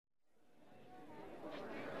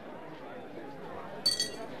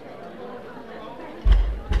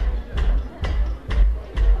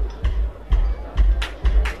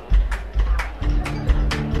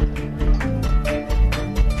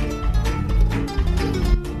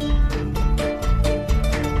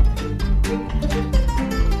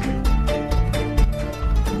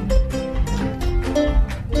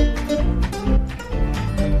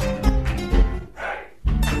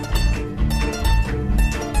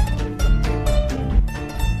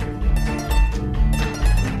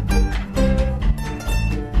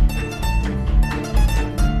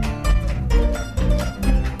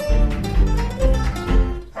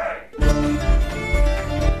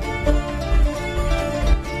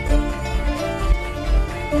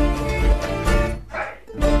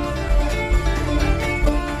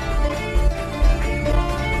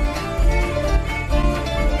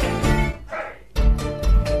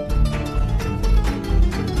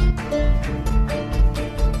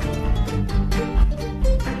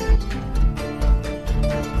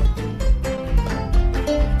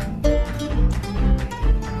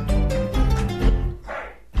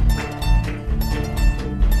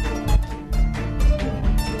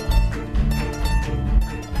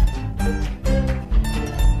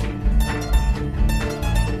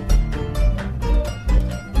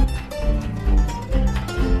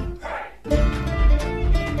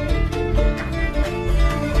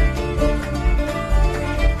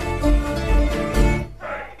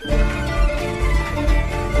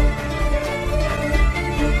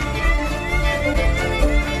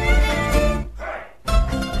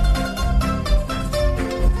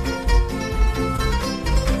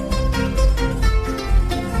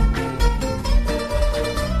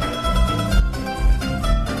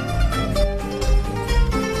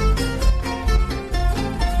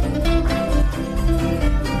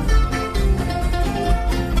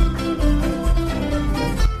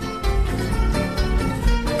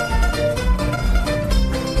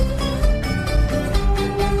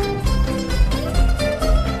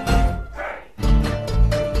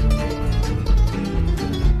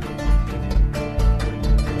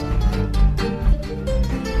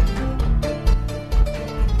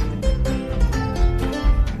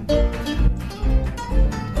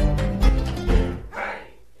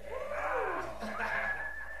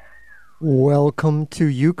Welcome to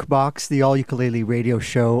Ukebox, the all ukulele radio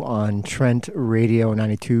show on Trent Radio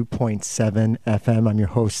 92.7 FM. I'm your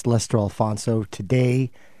host, Lester Alfonso.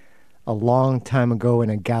 Today, a long time ago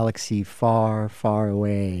in a galaxy far, far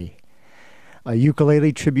away, a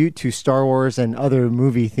ukulele tribute to Star Wars and other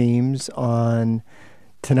movie themes on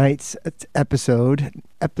tonight's episode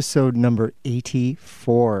number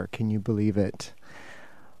 84. Can you believe it?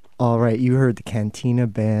 All right, you heard the Cantina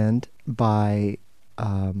Band by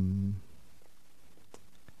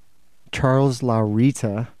Charles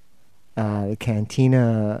Laurita, the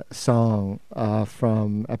Cantina song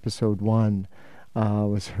from episode 1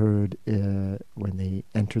 was heard when they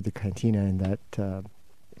entered the Cantina in that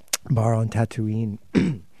bar on Tatooine.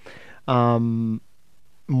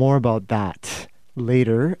 More about that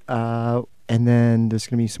later. And then there's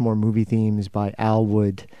going to be some more movie themes by Al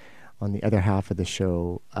Wood on the other half of the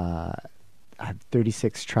show. I have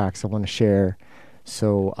 36 tracks I want to share,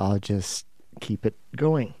 so I'll just keep it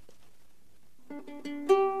going.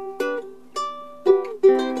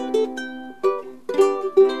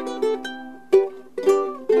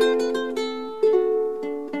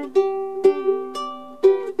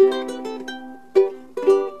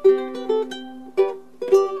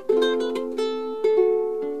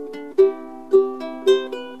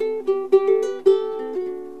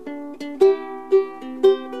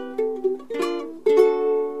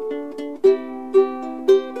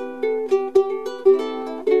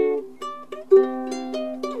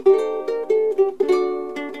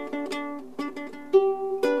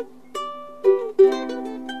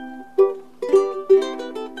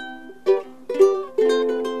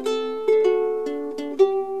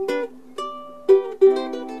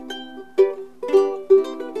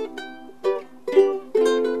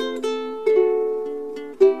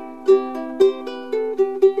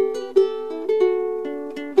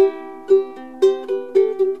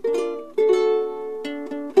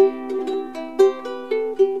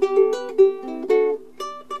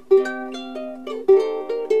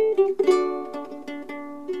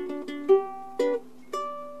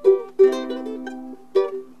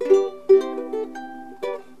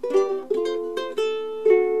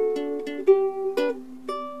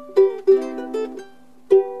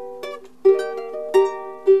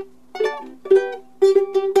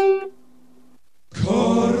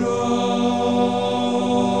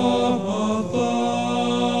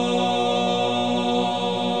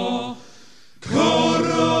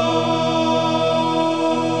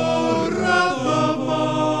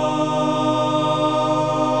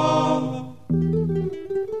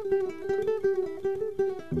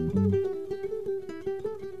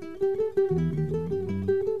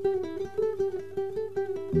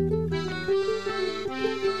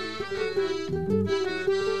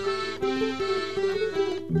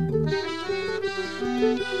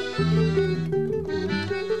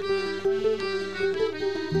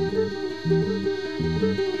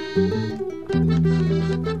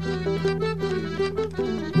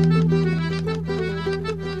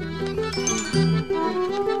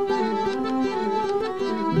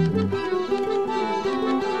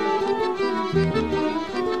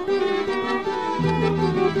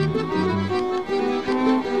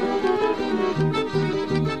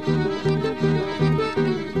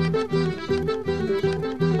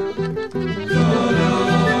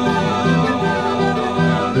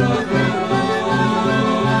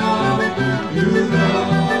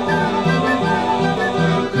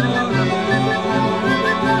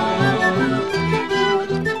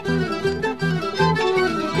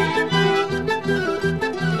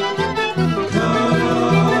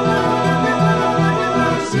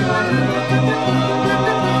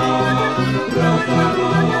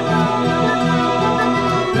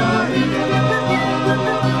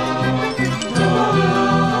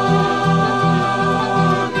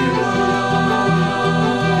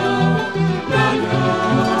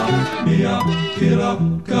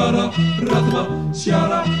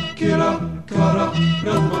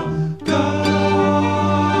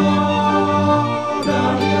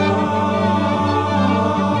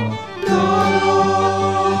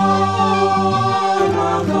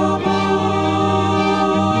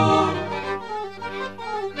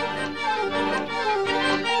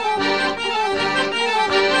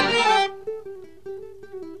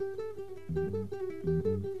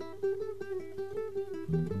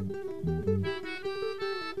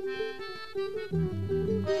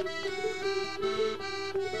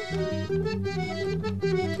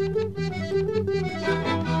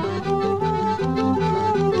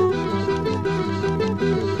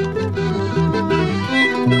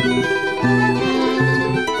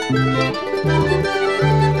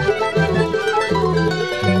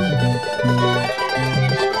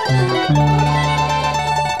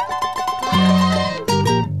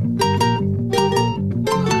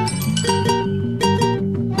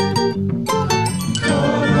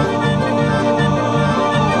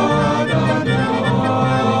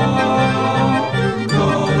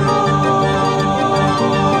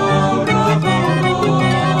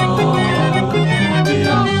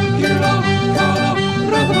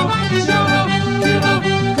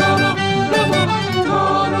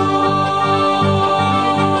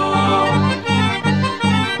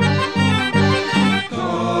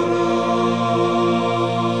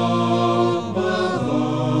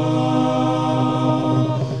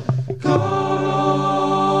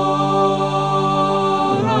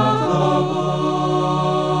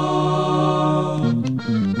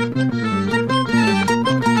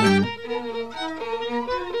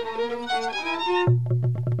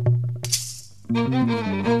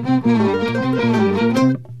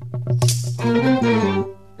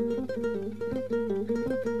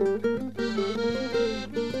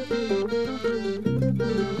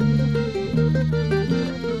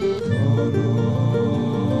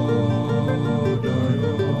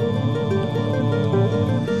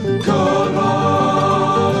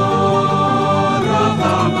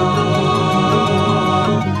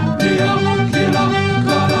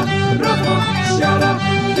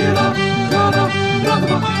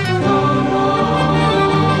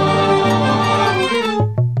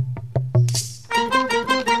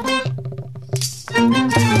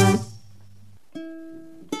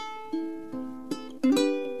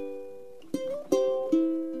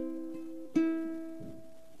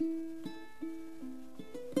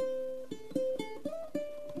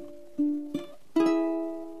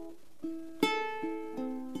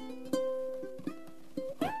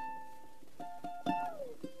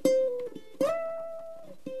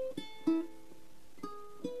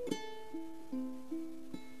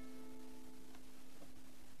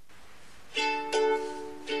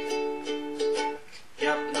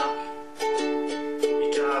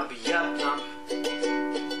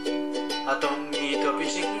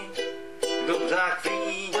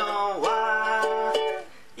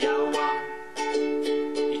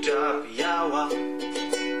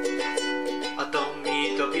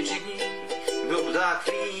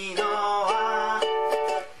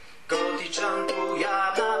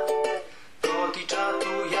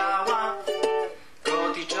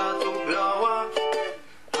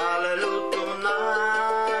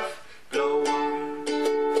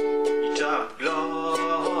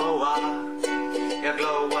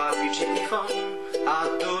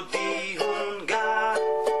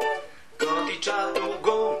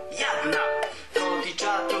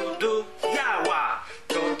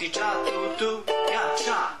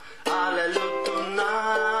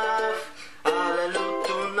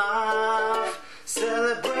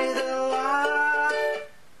 celebrate a life.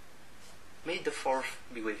 May the fourth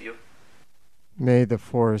be with you. May the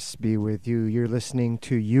force be with you. You're listening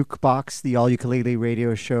to Ukebox, the all-ukulele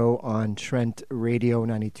radio show on Trent Radio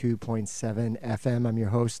 92.7 FM. I'm your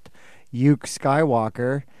host, Uke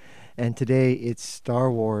Skywalker, and today it's Star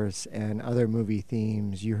Wars and other movie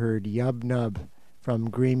themes. You heard Yub Nub from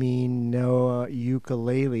Green Noah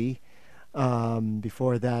Ukulele.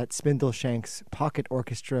 Before that, Spindleshanks Pocket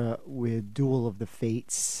Orchestra with Duel of the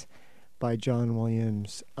Fates by John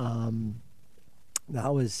Williams.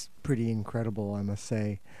 That was pretty incredible, I must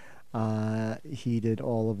say. He did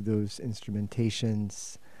all of those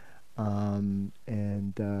instrumentations.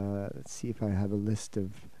 Let's see if I have a list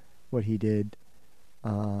of what he did.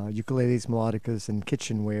 Ukuleles, melodicas, and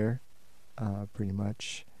kitchenware, pretty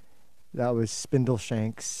much. That was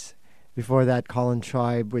Spindleshanks. Before that, Colin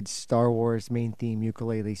Tribe with Star Wars main theme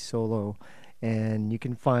ukulele solo. And you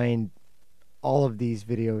can find all of these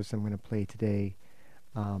videos I'm going to play today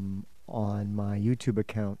on my YouTube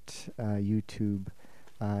account,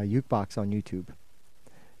 Ukebox on YouTube.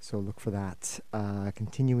 So look for that.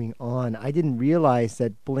 Continuing on, I didn't realize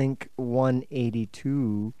that Blink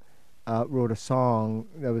 182 wrote a song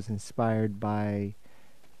that was inspired by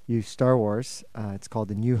Star Wars. It's called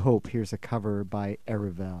The New Hope. Here's a cover by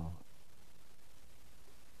Erivel.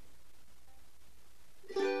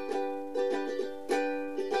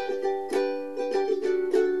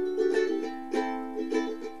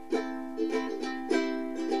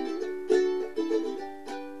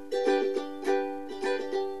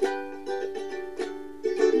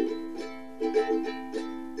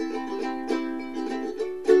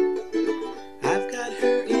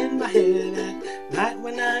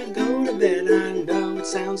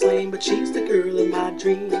 Sounds lame, but she's the girl of my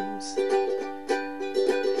dreams.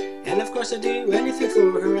 And of course I'd do anything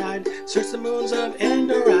for her. I'd search the moons of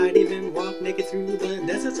Endor. I'd even walk naked through the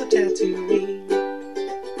deserts of Tatooine.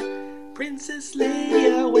 Princess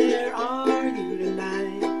Leia, where are you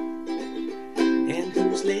tonight? And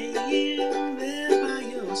who's laying there by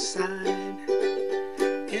your side?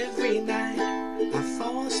 Every night I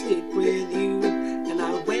fall asleep with you, and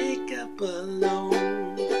I wake up alone.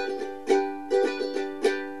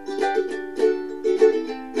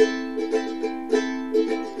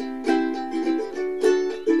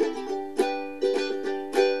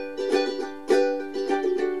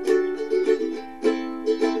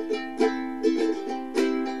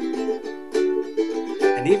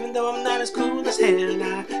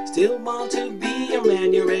 I still want to be your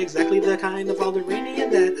man. You're exactly the kind of Alderaanian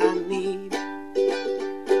that I need.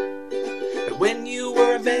 But when you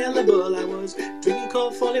were available, I was drinking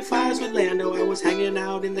cold 45s with Lando. I was hanging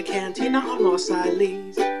out in the cantina on Mos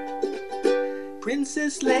Eisley's.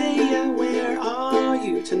 Princess Leia, where are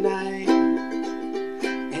you tonight?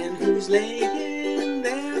 And who's laying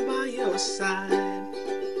there by your side?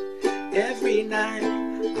 Every night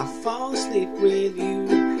I fall asleep with you,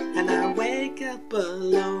 and I wake up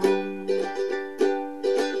alone.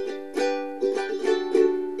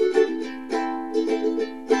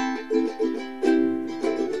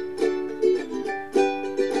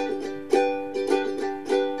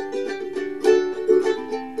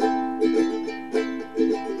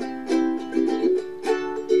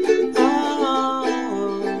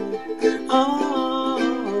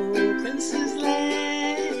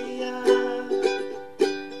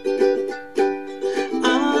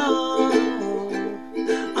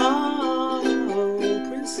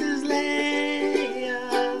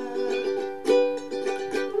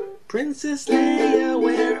 Princess Leia,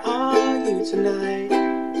 where are you tonight?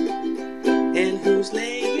 And who's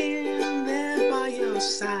laying there by your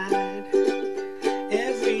side?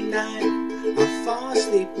 Every night I fall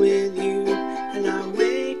asleep with you, and I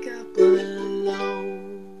wake up alone.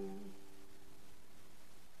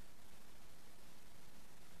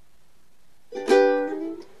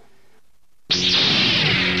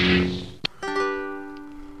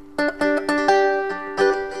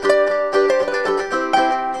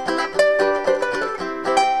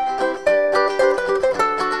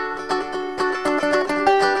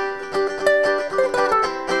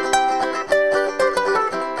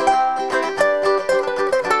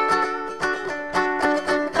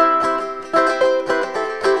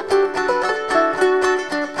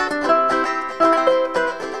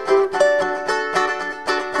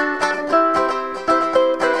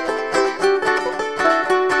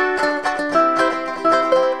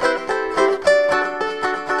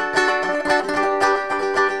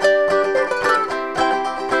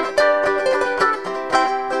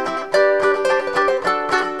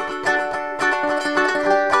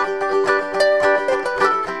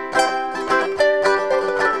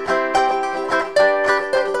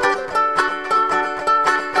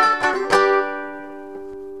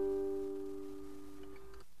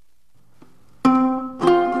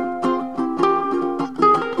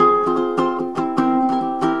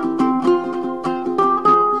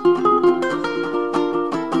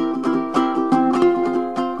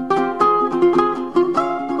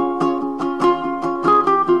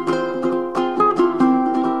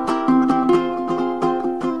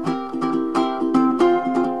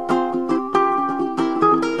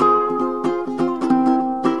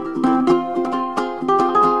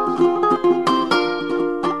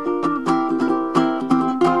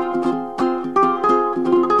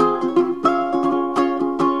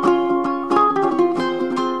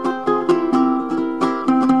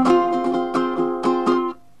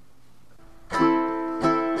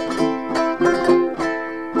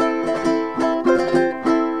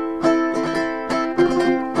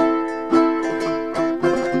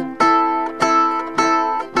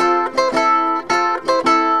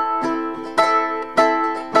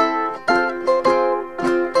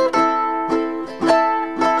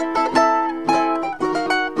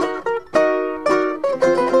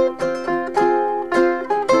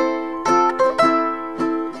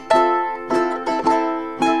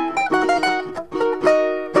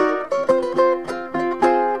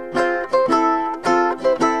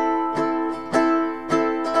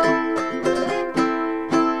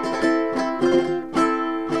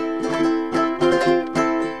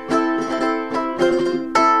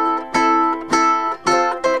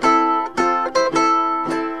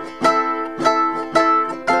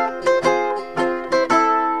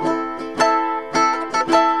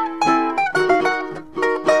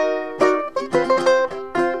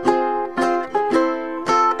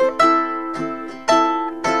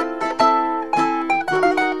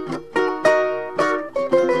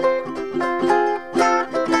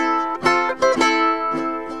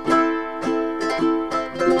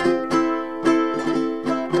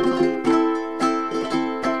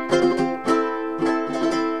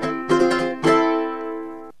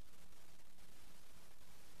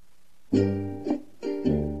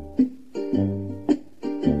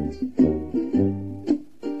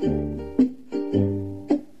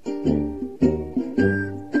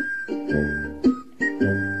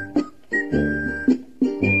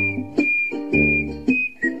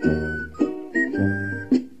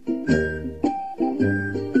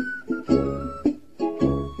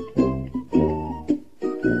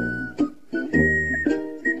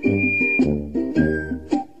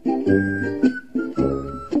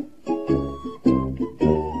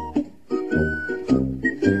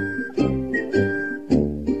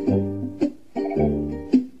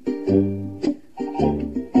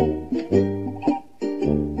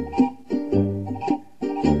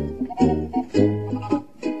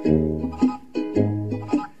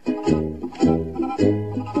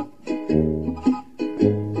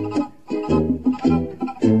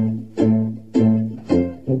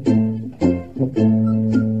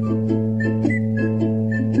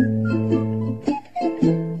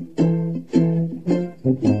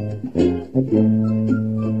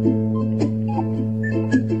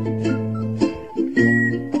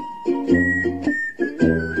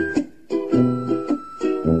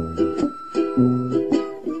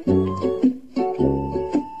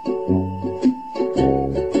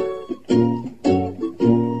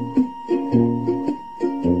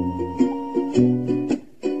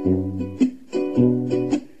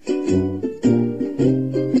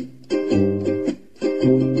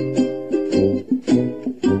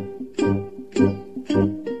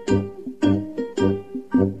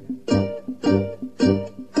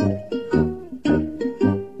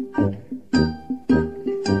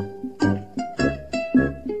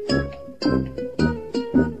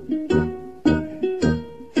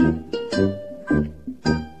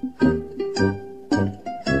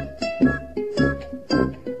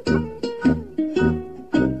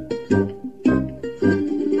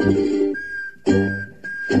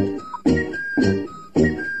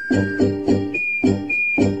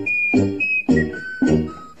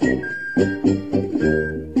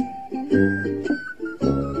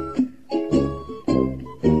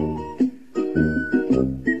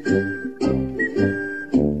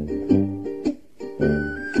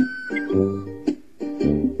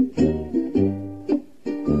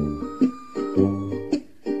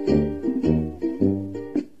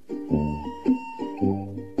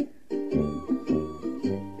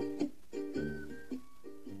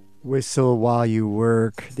 Whistle While You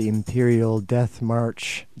Work, the Imperial Death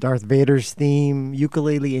March, Darth Vader's theme,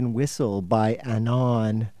 Ukulele and Whistle by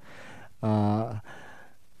Anon.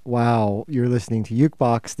 Wow, you're listening to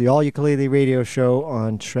Ukebox, the all-ukulele radio show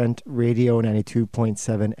on Trent Radio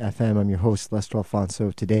 92.7 FM. I'm your host, Lester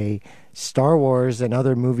Alfonso. Today, Star Wars and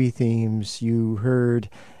other movie themes. You heard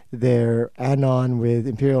there Anon with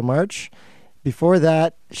Imperial March. Before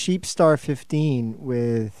that, Sheepstar 15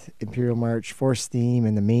 with Imperial March Force theme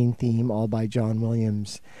and the main theme, all by John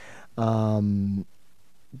Williams. The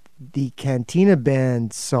Cantina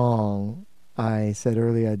Band song, I said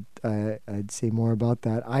earlier I'd say more about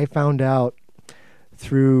that. I found out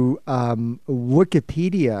through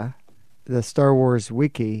Wikipedia, the Star Wars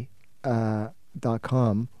wiki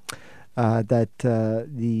 .com, that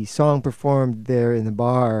the song performed there in the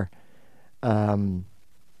bar,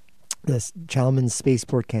 this Chalmers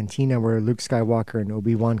Spaceport Cantina, where Luke Skywalker and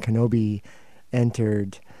Obi-Wan Kenobi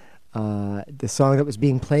entered. The song that was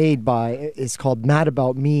being played by is called Mad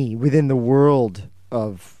About Me, within the world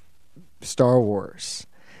of Star Wars.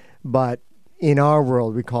 But in our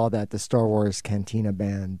world, we call that the Star Wars Cantina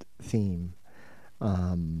Band theme.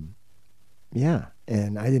 Yeah,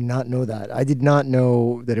 and I did not know that. I did not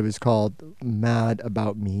know that it was called Mad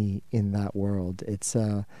About Me in that world. It's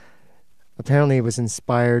apparently it was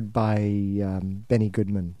inspired by Benny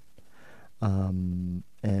Goodman. And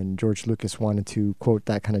George Lucas wanted to quote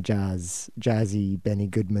that kind of jazzy Benny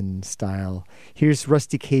Goodman style. Here's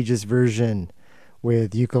Rusty Cage's version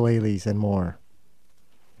with ukuleles and more.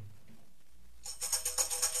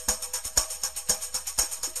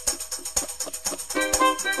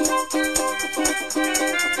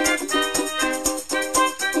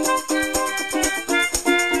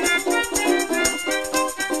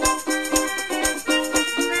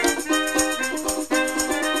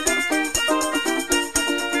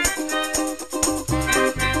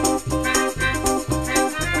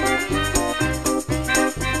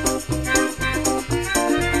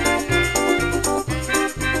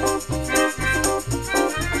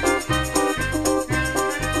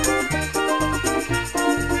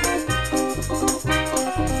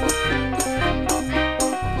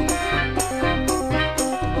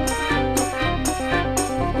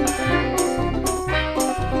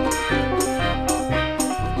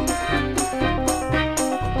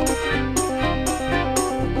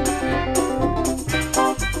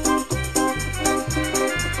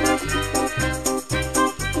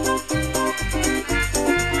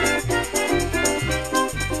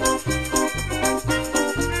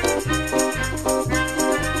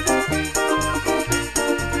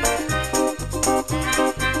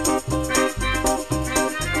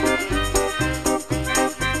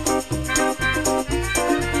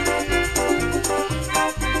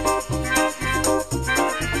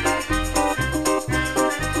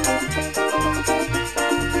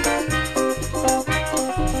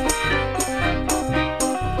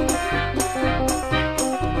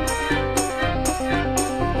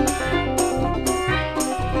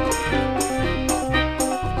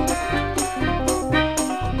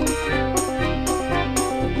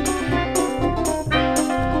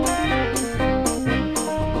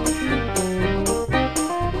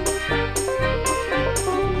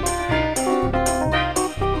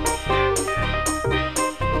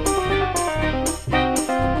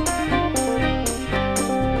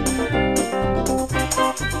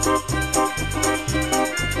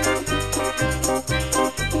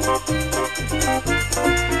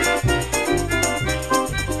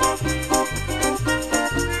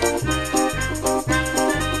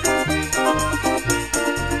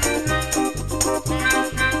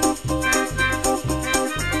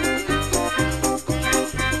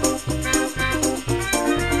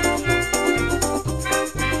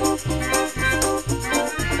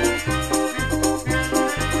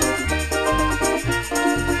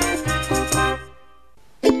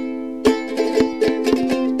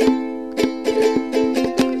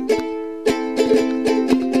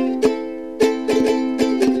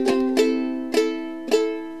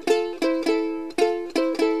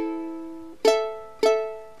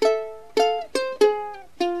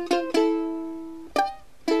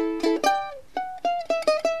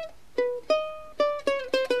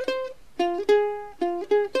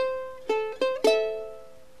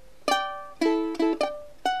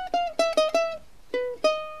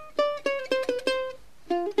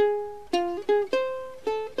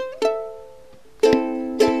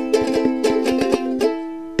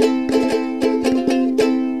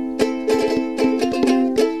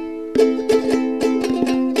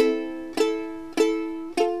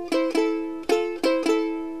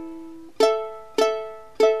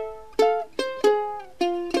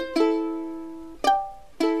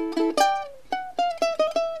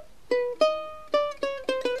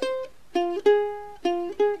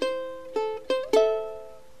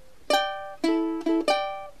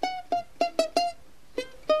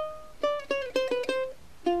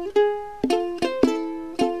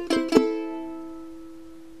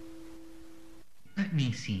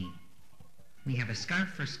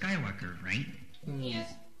 for Skywalker, right?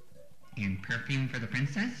 Yes. And perfume for the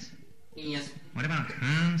princess? Yes. What about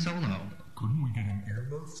Han Solo? Couldn't we get an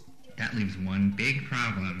earmuff? That leaves one big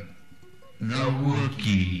problem. The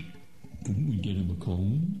Wookiee. Couldn't we get him a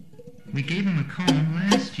comb? We gave him a comb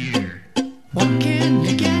last year. What can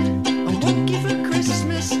you get a Wookiee for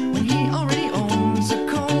Christmas when he already owns a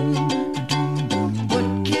comb?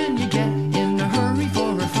 What can you get in a hurry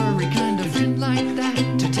for a furry kind of friend like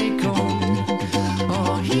that to take home?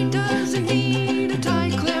 Oh, he doesn't need a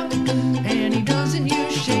tie clip and he doesn't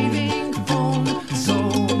use shaving foam. So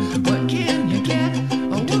what can you get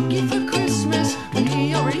a Wookiee for Christmas when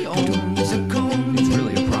he already owns a comb? It's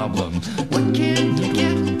really a problem. What can you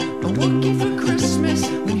get a Wookiee for Christmas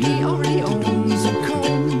when he already owns a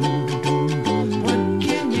comb? What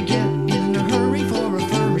can you get in a hurry for a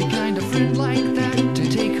furry kind of friend like that to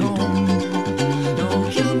take home? No,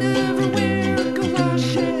 he'll never wear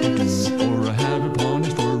galoshes Or a hat upon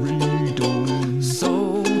his furry dome.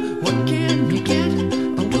 So what can you get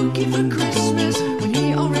a Wookiee for Christmas when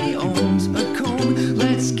he already owns a comb?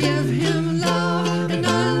 Let's give him love and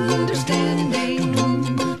understanding,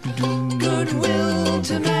 goodwill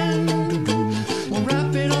to men. We'll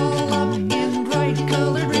wrap it all up in bright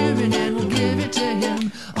colored ribbon and we'll give it to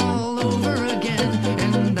him all over again.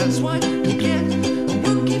 And that's what you get a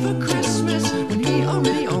Wookiee for Christmas when he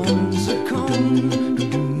already owns a comb.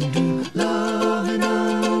 Love and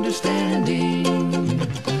understanding,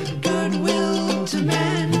 goodwill to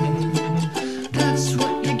men. That's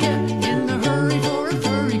what you get in a hurry for a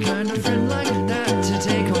furry kind of friend like that to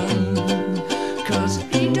take home. 'Cause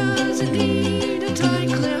he doesn't need a tie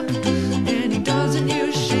clip and he doesn't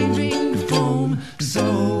use shaving foam.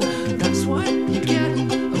 So that's what you get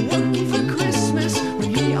a Wookiee for Christmas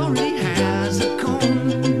when he already has a comb.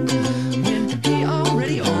 When he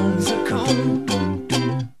already owns a comb.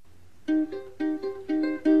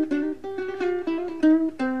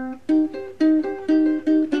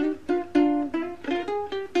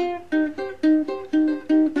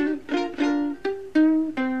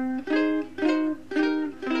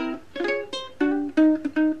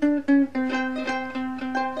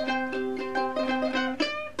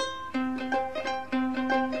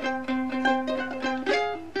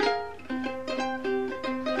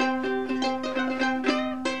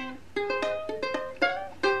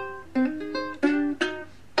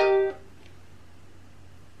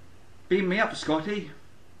 Beam me up, Scotty.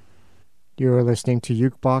 You're listening to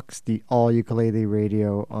Ukebox, the all ukulele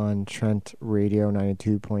radio on Trent Radio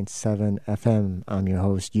 92.7 FM. I'm your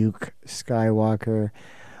host, Uke Skywalker.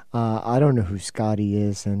 I don't know who Scotty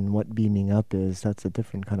is and what beaming up is. That's a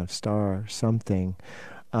different kind of star or something.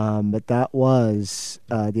 But that was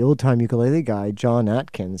the old-time ukulele guy, John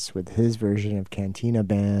Atkins, with his version of Cantina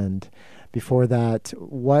Band. Before that,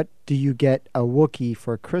 What Do You Get a Wookiee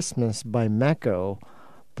for Christmas by Mecco,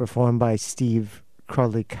 performed by Steve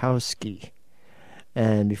Krolikowski.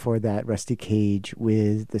 And before that, Rusty Cage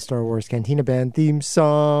with the Star Wars Cantina Band theme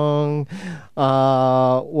song.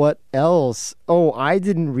 What else? Oh, I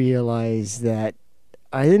didn't realize that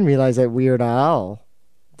Weird Al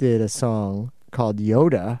did a song called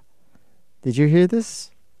Yoda. Did you hear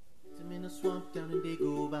this? I'm in a swamp down in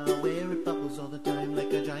Dagoba where it bubbles all the time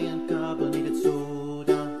like a giant carbonated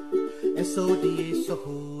soda. S-O-D-A,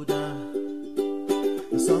 soda.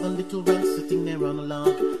 I saw the little rat sitting there on a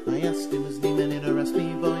log. I asked him his name and in a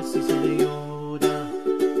raspy voice he said Yoda.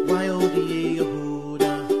 Y-O-D-A,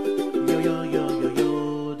 Yoda. Yoda.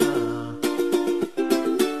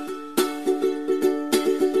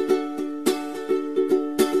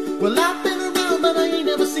 Well, I've been around but I ain't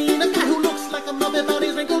never seen a guy who looks like a muppet but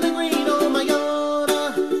he's wrinkled and green. Oh my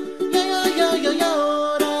Yoda.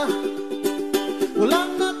 Yoda. Well,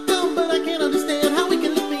 I'm not dumb but I can't understand how he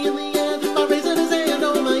can look me in the eye just by raising his hand.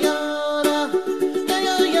 Oh my Yoda.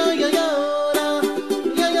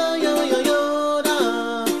 Yoda.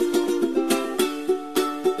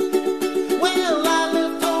 Well, I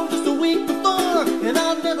left home just a week before and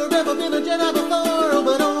I've never ever been a Jedi before. Oh,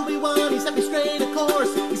 but Obi-Wan, he set me straight of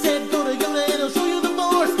course. He said go to Yoda and he'll show you the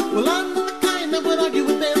Force. Well, I'm not the kind that would argue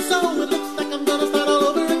with Ben, so it looks like I'm gonna start all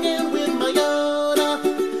over again with my Yoda.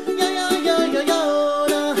 Yoda.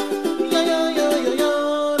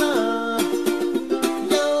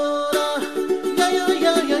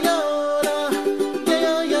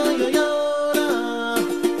 Yoda.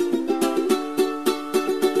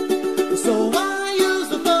 So I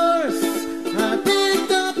used the Force. I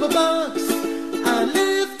picked up a box. I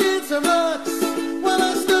lifted some rocks while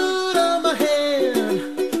I stood on my head.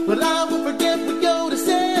 But I won't forget what Yoda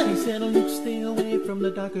said. He said, oh, Luke, stay away from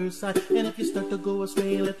the darker side. And if you start to go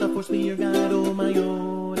astray, let the Force be your guide. Oh, my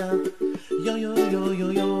Yoda. Yo, yo, yo, yo,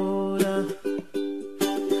 Yoda.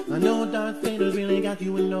 I know Darth Vader's really got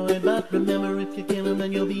you annoyed, but remember if you kill him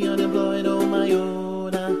then you'll be unemployed. Oh my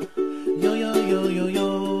Yoda. Yo, yo, yo, yo,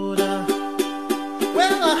 Yoda.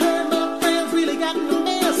 Well, I heard my friends really got in a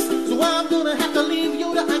mess, so I'm gonna have to leave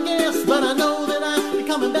Yoda, I guess. But I know that I'll be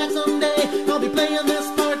coming back someday. I'll be playing this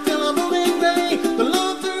part till I'm moving gray. The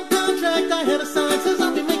long-term contract I had assigned says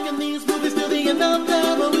I'll be making these movies till the end of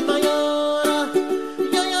time with my Yoda.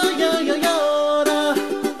 Yo, yo, yo, yo, Yoda.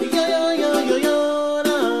 Yo, yo, yo, yo,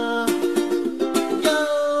 Yoda.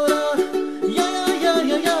 Yoda. Yo, yo, yo,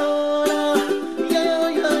 yo, Yoda. Yo,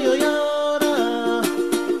 yo, yo, yo, Yoda.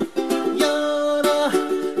 Yoda.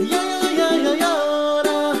 Yo, yo, yo, yo,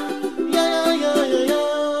 Yoda. Yo, yo, yo, yo,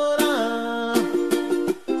 Yoda.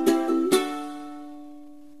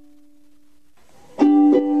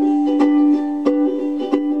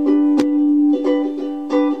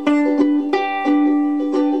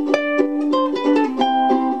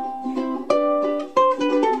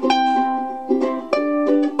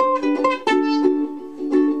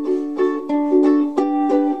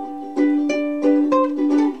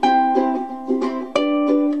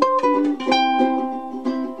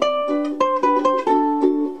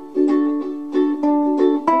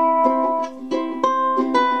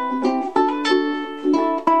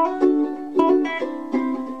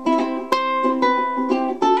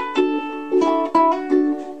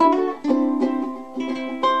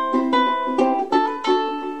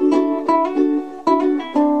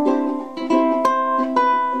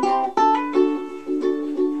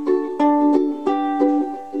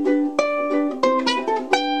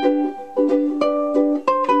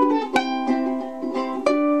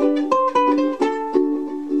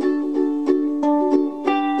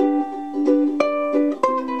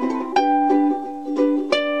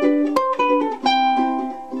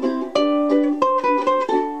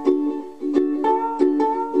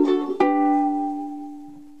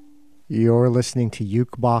 You're listening to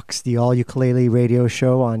Ukebox, the all ukulele radio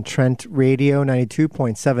show on Trent Radio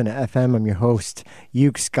 92.7 FM. I'm your host,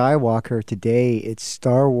 Uke Skywalker. Today it's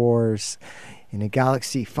Star Wars in a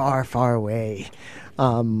galaxy far, far away.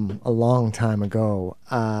 A long time ago,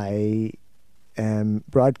 I am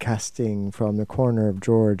broadcasting from the corner of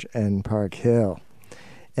George and Park Hill.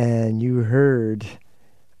 And you heard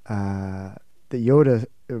the Yoda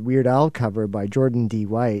Weird Al cover by Jordan D.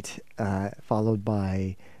 White, followed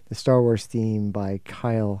by the Star Wars theme by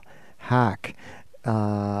Kyle Hack.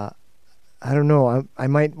 I don't know. I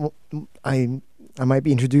might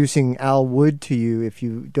be introducing Al Wood to you. If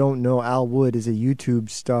you don't know, Al Wood is a YouTube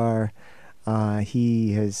star.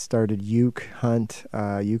 He has started Uke Hunt,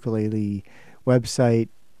 ukulele website.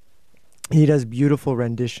 He does beautiful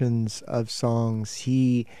renditions of songs.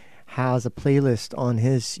 He has a playlist on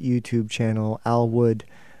his YouTube channel, Al Wood,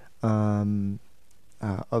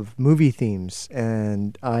 of movie themes,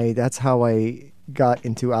 and that's how I got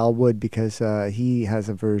into Al Wood, because he has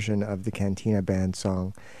a version of the Cantina Band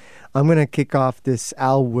song. I'm going to kick off this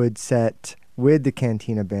Al Wood set with the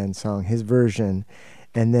Cantina Band song, his version,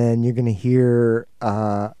 and then you're going to hear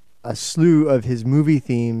a slew of his movie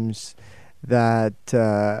themes that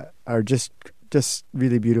are just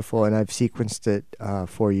really beautiful, and I've sequenced it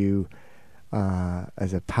for you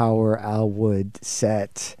as a power Al Wood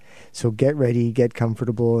set. So get ready, get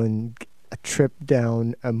comfortable, and a trip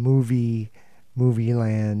down a movie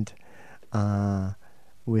land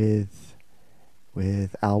with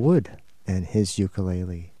Al Wood and his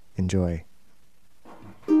ukulele. Enjoy.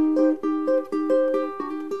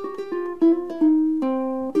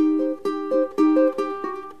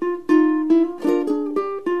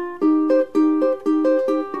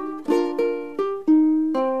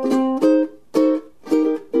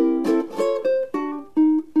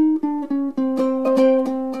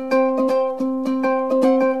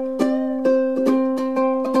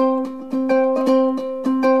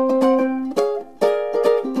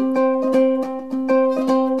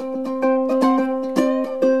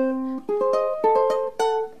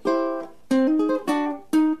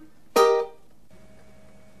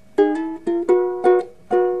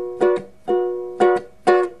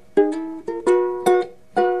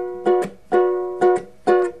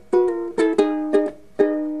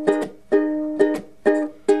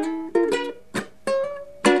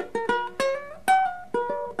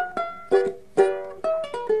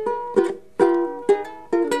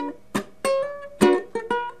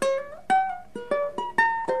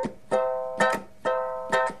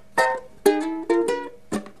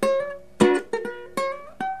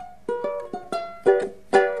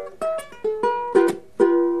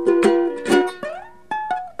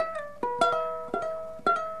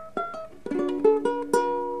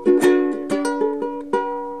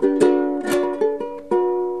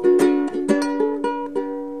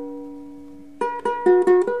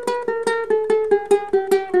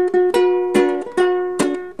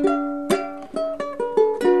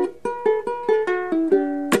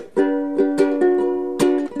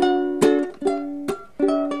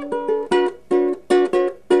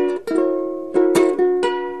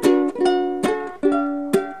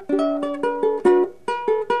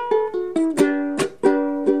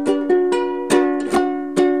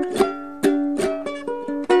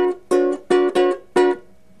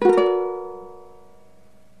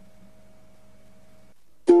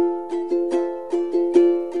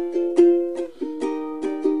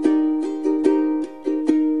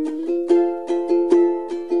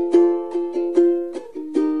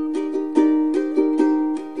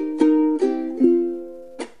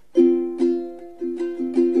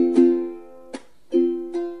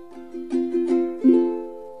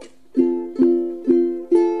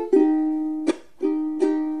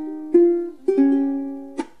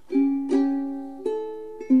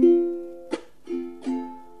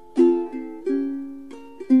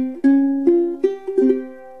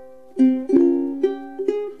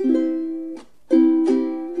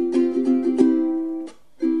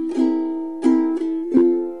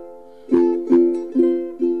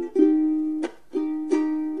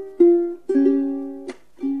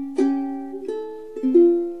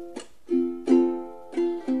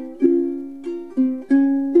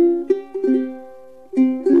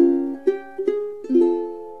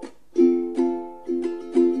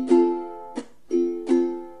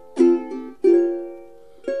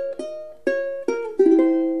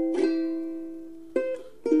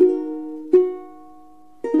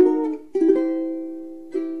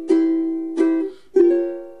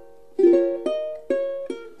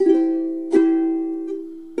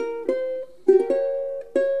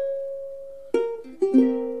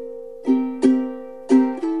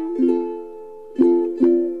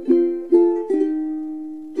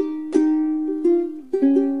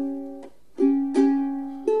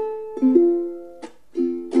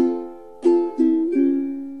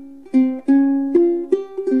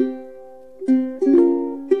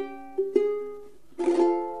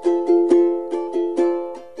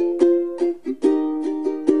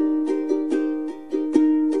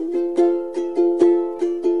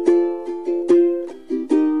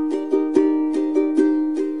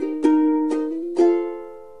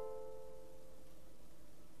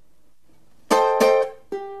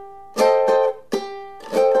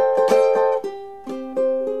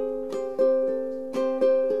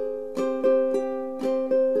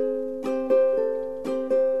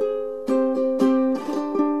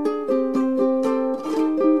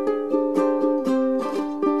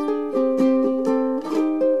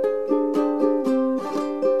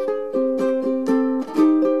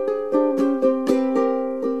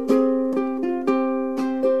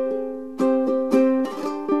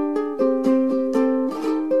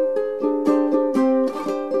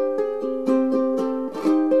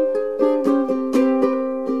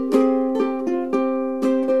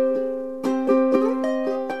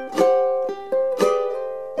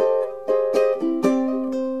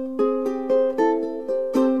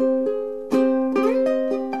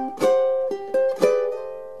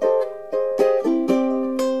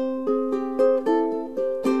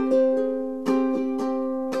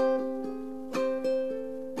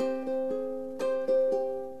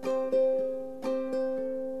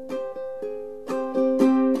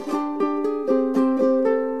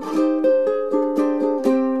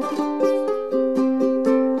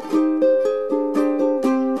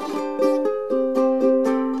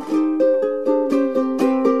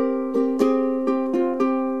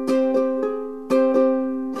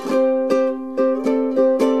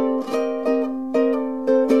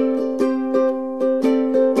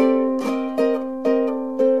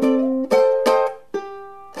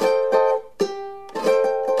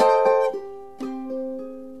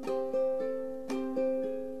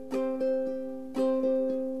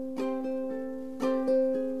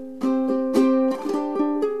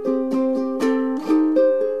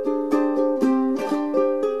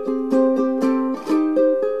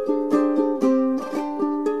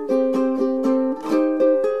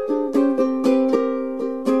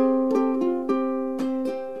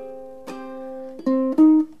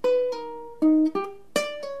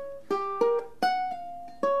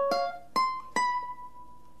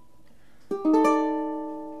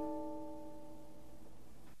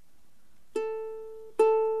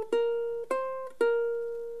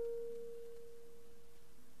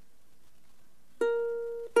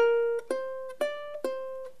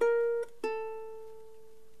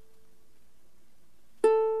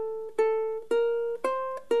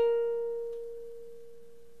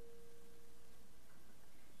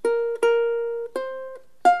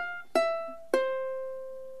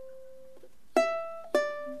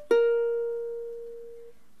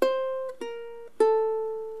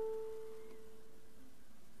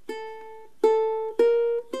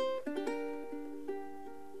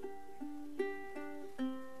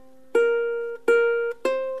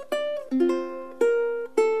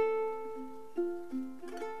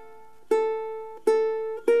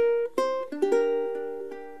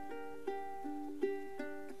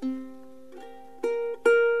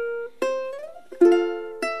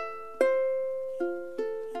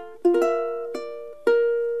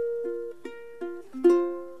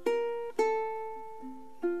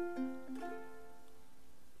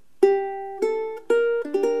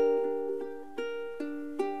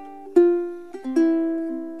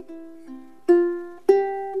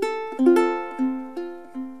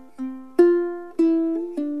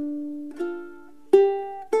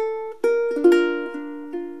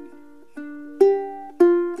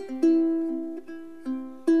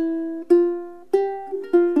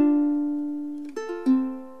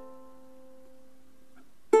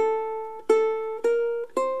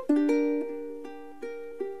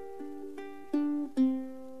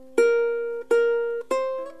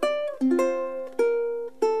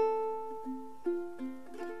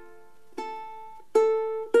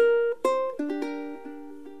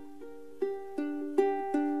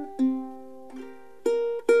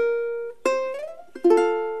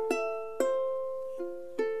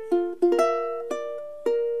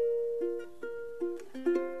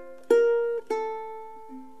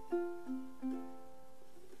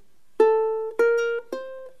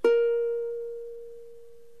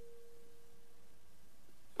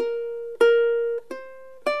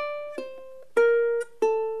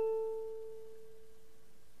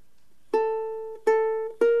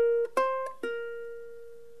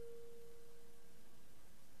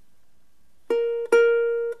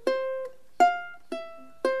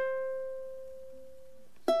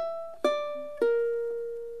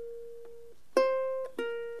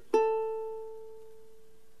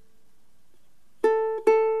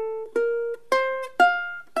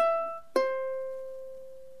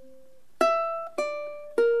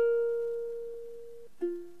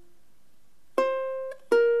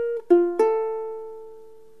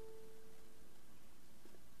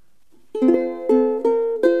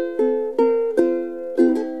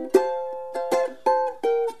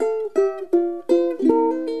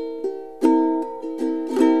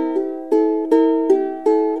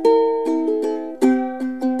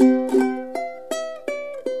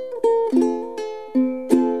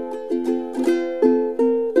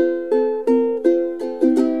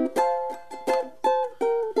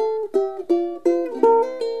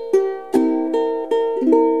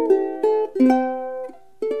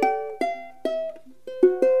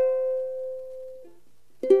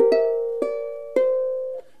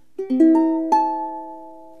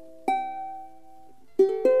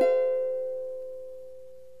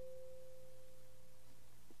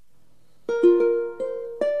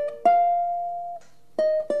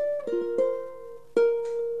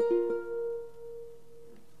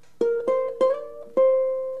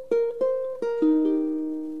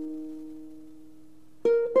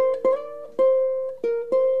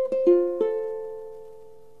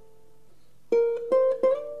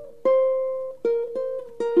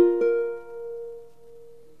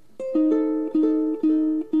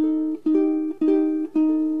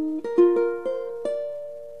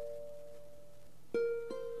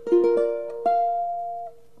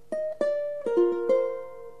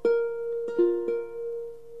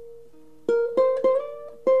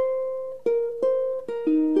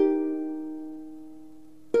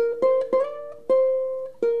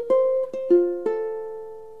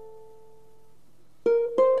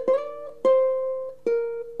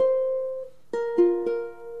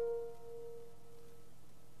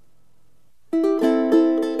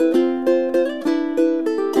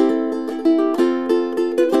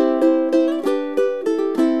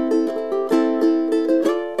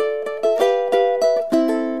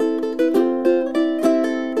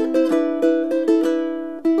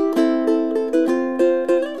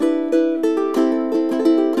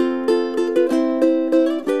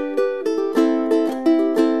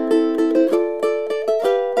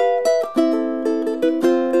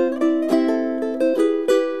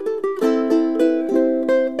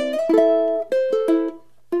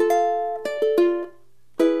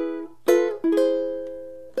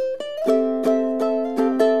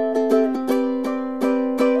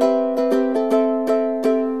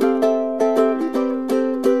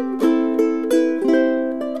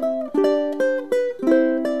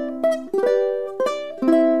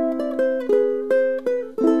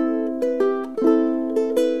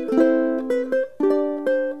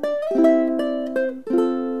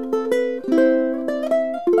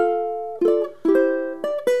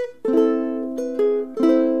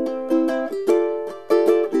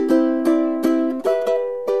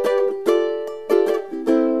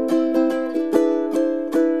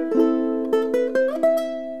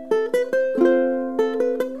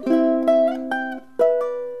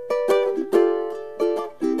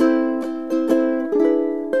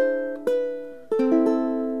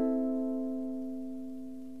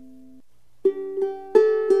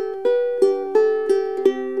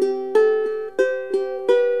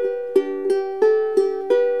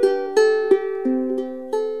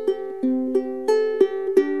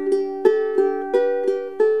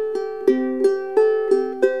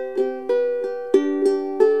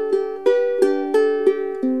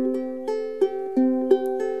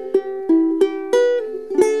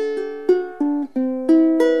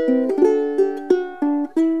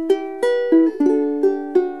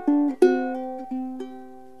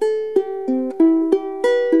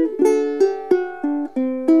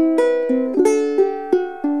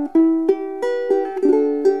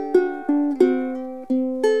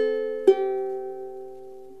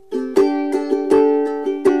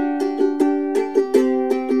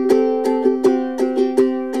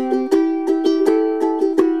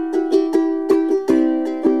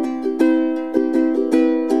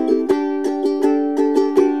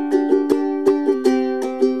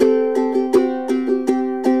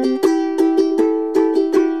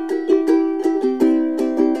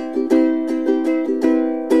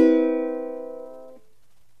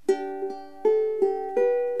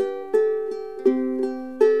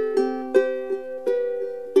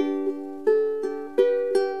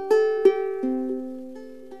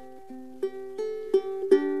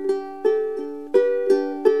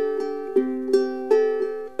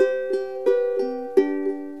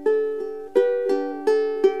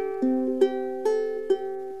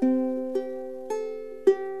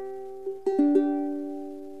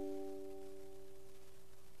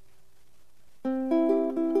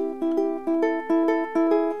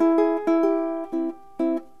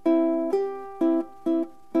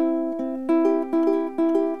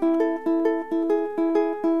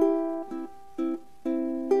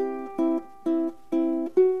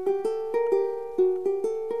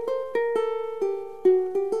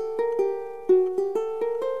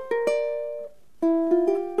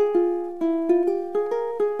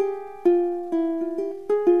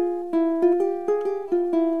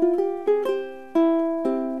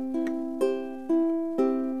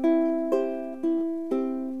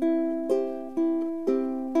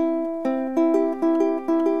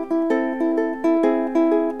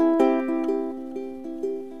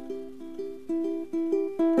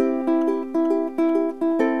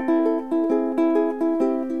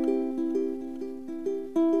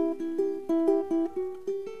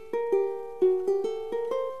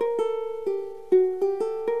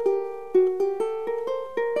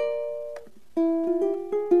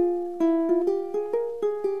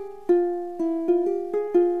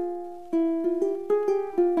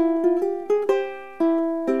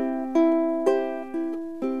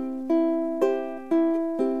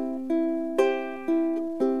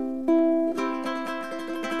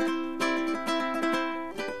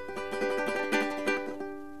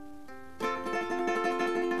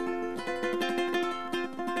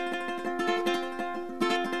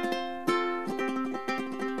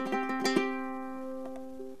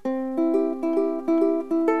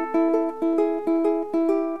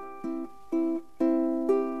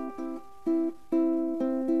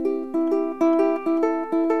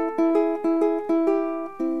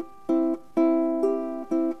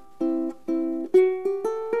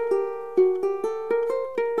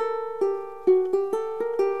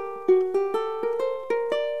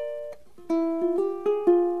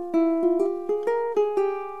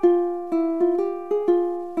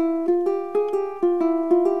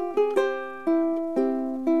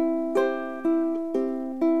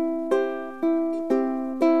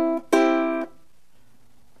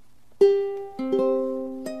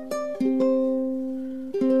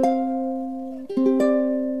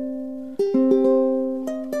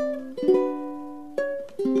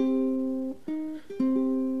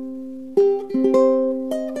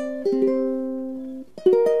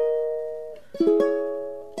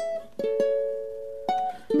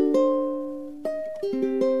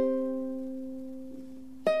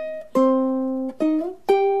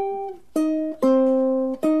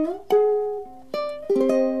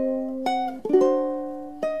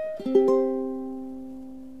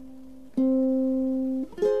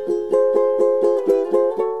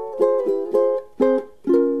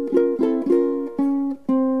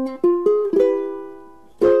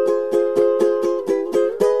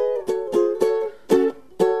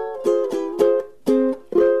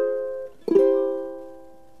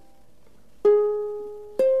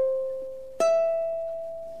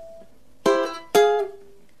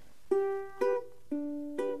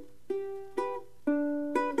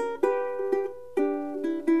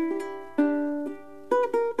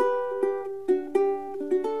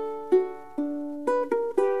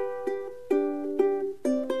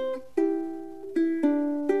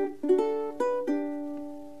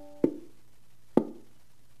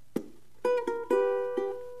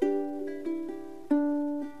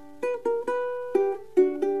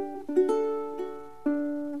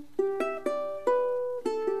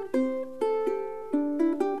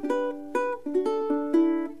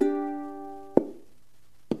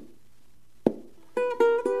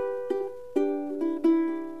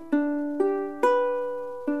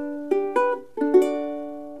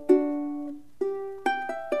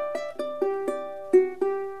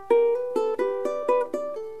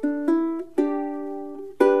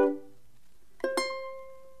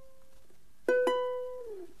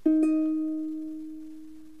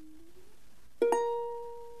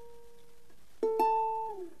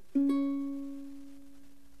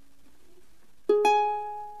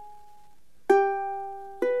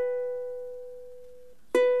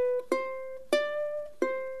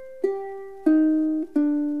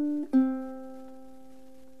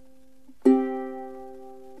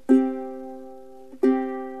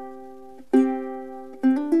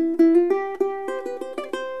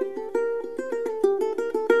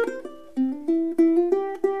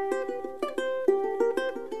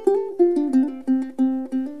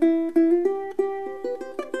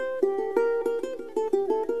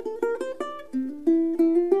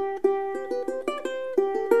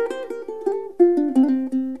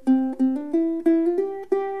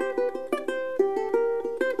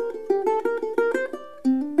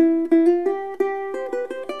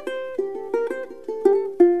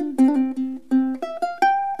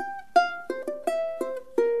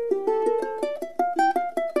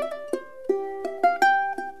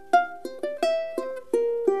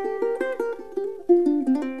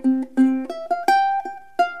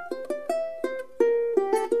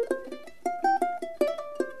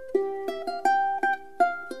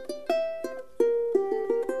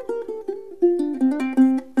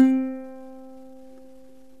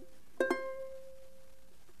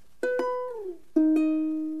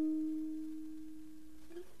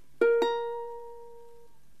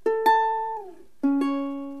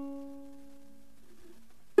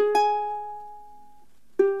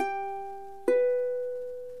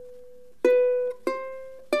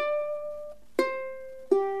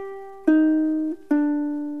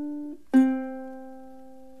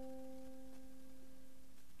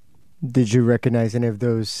 Did you recognize any of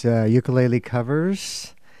those ukulele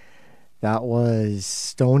covers? That was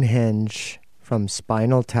Stonehenge from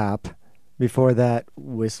Spinal Tap. Before that,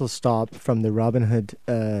 Whistle Stop from the Robin Hood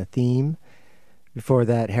theme. Before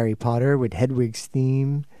that, Harry Potter with Hedwig's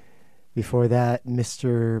theme. Before that,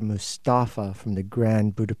 Mr. Mustafa from the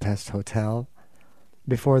Grand Budapest Hotel.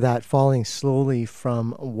 Before that, Falling Slowly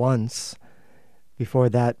from Once. Before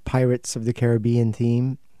that, Pirates of the Caribbean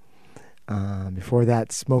theme. Before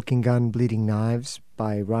that, Smoking Gun, Bleeding Knives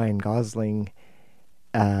by Ryan Gosling.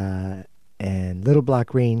 And Little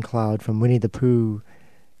Black Rain Cloud from Winnie the Pooh.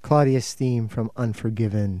 Claudius theme from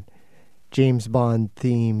Unforgiven. James Bond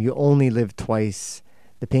theme, You Only Live Twice.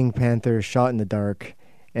 The Pink Panther, Shot in the Dark.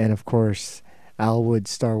 And of course, Al Wood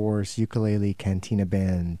Star Wars Ukulele Cantina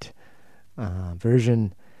Band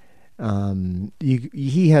version.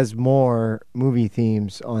 He has more movie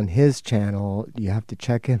themes on his channel. You have to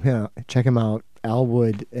check him out, Al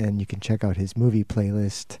Wood, and you can check out his movie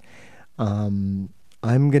playlist.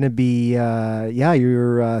 I'm going to be,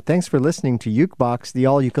 thanks for listening to Ukebox, the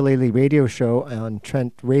all-ukulele radio show on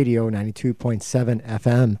Trent Radio 92.7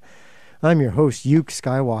 FM. I'm your host, Uke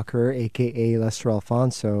Skywalker, a.k.a. Lester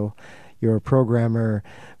Alfonso, your programmer,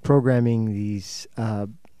 programming these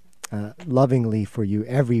lovingly for you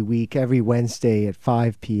every week, every Wednesday at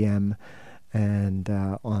 5 p.m., and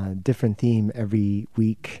on a different theme every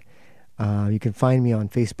week. You can find me on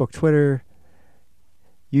Facebook, Twitter,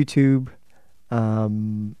 YouTube,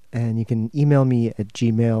 and you can email me at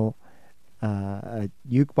gmail, at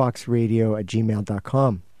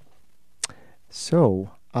ukeboxradio@gmail.com.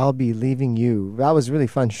 So, I'll be leaving you. That was a really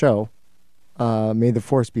fun show. May the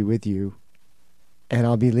force be with you. And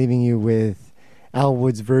I'll be leaving you with Al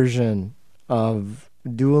Wood's version of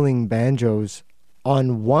Dueling Banjos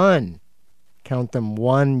on one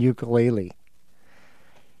ukulele.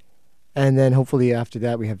 And then hopefully after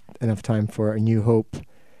that we have enough time for A New Hope.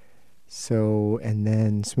 So, and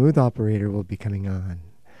then Smooth Operator will be coming on.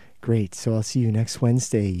 Great. So I'll see you next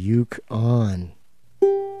Wednesday. Uke on.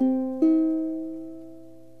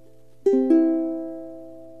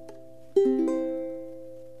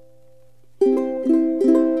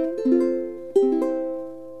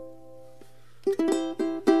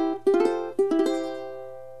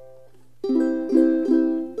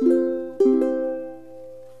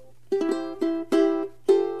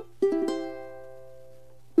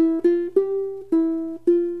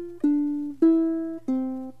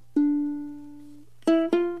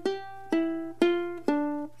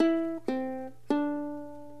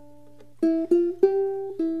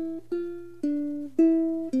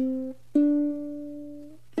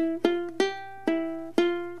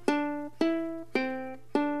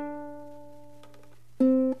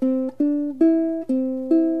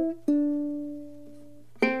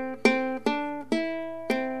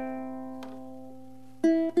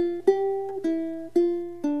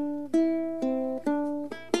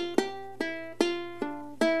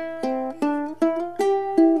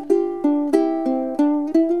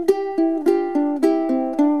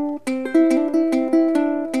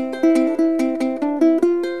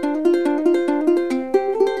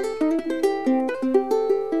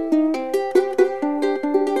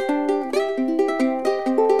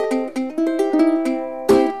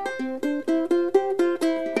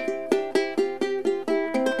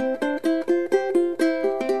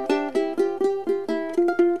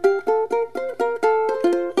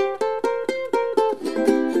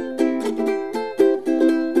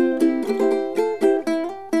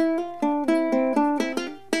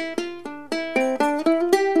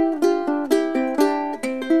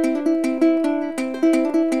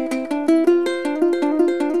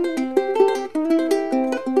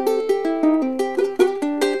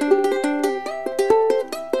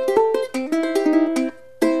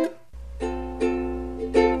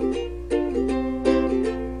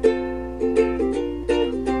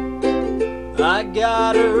 I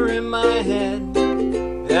got her in my head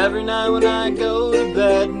every night when I go to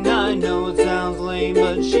bed, and I know it sounds lame,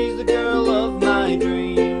 but she's the girl of my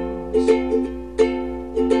dreams.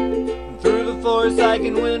 And through the force I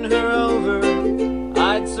can win her over.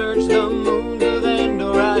 I'd search the moon